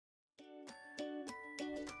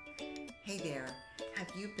Hey there, have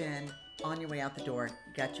you been on your way out the door?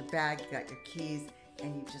 You got your bag, you got your keys,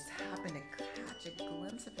 and you just happen to catch a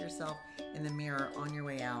glimpse of yourself in the mirror on your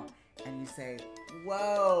way out, and you say,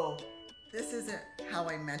 whoa, this isn't how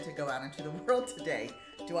I meant to go out into the world today.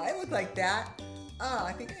 Do I look like that? Oh,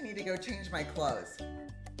 I think I need to go change my clothes.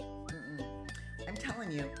 I'm telling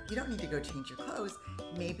you, you don't need to go change your clothes.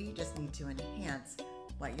 Maybe you just need to enhance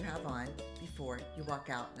what you have on before you walk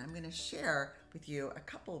out. And I'm going to share with you a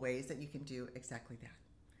couple ways that you can do exactly that.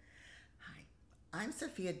 Hi, I'm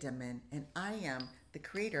Sofia Dimon, and I am the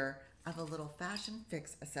creator of a little fashion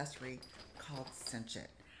fix accessory called Cinch.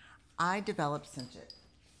 I developed Cinch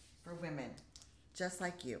for women just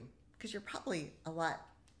like you, because you're probably a lot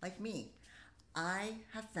like me. I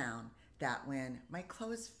have found that when my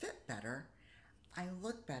clothes fit better, I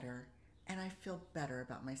look better and I feel better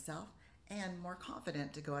about myself and more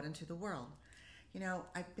confident to go out into the world. You know,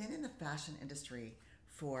 I've been in the fashion industry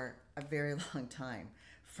for a very long time,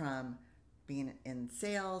 from being in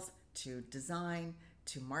sales to design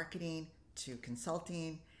to marketing to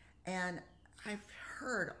consulting, and I've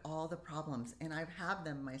heard all the problems and I've had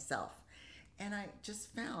them myself. And I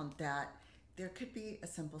just found that there could be a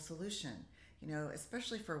simple solution, you know,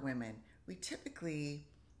 especially for women. We typically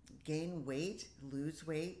gain weight, lose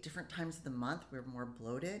weight, different times of the month. We're more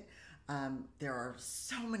bloated. There are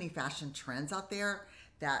so many fashion trends out there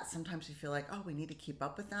that sometimes we feel like, oh, we need to keep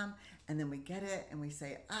up with them. And then we get it and we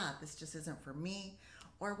say, this just isn't for me.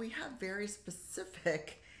 Or we have very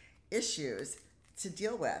specific issues to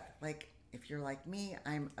deal with. Like if you're like me,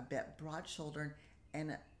 I'm a bit broad-shouldered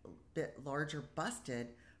and a bit larger busted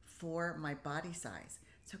for my body size.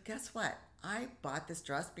 So guess what? I bought this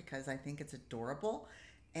dress because I think it's adorable,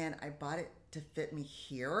 and I bought it to fit me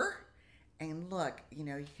here. And look, you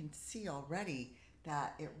know, you can see already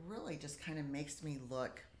that it really just kind of makes me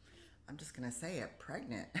look, I'm just gonna say it,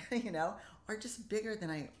 pregnant, you know, or just bigger than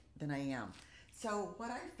I am. So what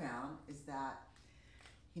I found is that,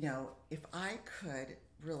 you know, if I could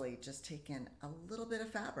really just take in a little bit of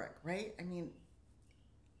fabric, right? I mean,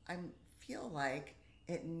 I feel like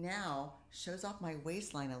it now shows off my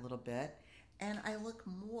waistline a little bit and I look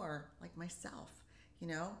more like myself, you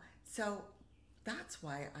know? So that's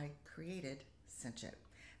why I created Cinch,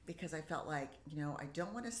 because I felt like, you know, I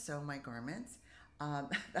don't want to sew my garments.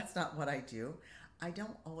 That's not what I do. I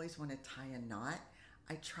don't always want to tie a knot.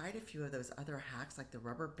 I tried a few of those other hacks like the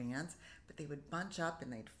rubber bands, but they would bunch up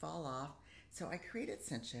and they'd fall off. So I created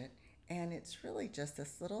Cinch, and it's really just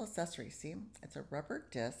this little accessory. See, it's a rubber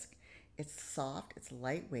disc. It's soft, it's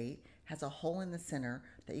lightweight, has a hole in the center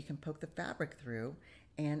that you can poke the fabric through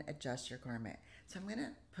and adjust your garment. So I'm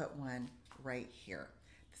gonna put one right here.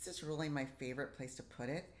 This is really my favorite place to put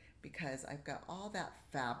it because I've got all that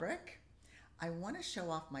fabric. I want to show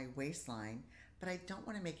off my waistline, but I don't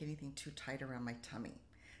want to make anything too tight around my tummy.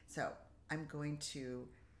 So I'm going to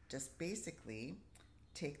just basically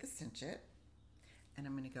take the Cinch and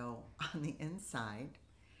I'm going to go on the inside,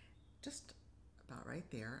 just about right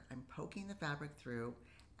there. I'm poking the fabric through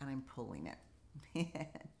and I'm pulling it.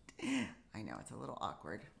 I know it's a little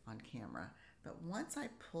awkward on camera, but once I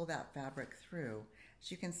pull that fabric through,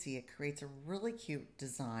 as you can see, it creates a really cute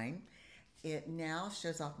design. It now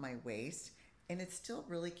shows off my waist and it's still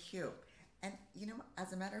really cute. And you know,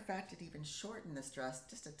 as a matter of fact, it even shortened this dress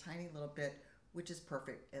just a tiny little bit, which is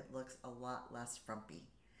perfect. It looks a lot less frumpy.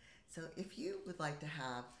 So if you would like to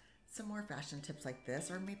have some more fashion tips like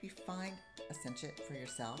this, or maybe find a Cinch for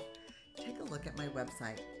yourself, take a look at my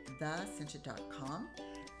website, thecinch.com.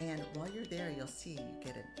 And while you're there, you'll see you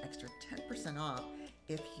get an extra 10% off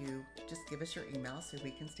if you just give us your email so we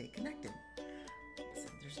can stay connected. So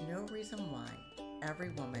there's no reason why every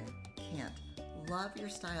woman can't love your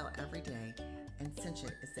style every day, and Cinch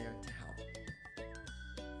is there to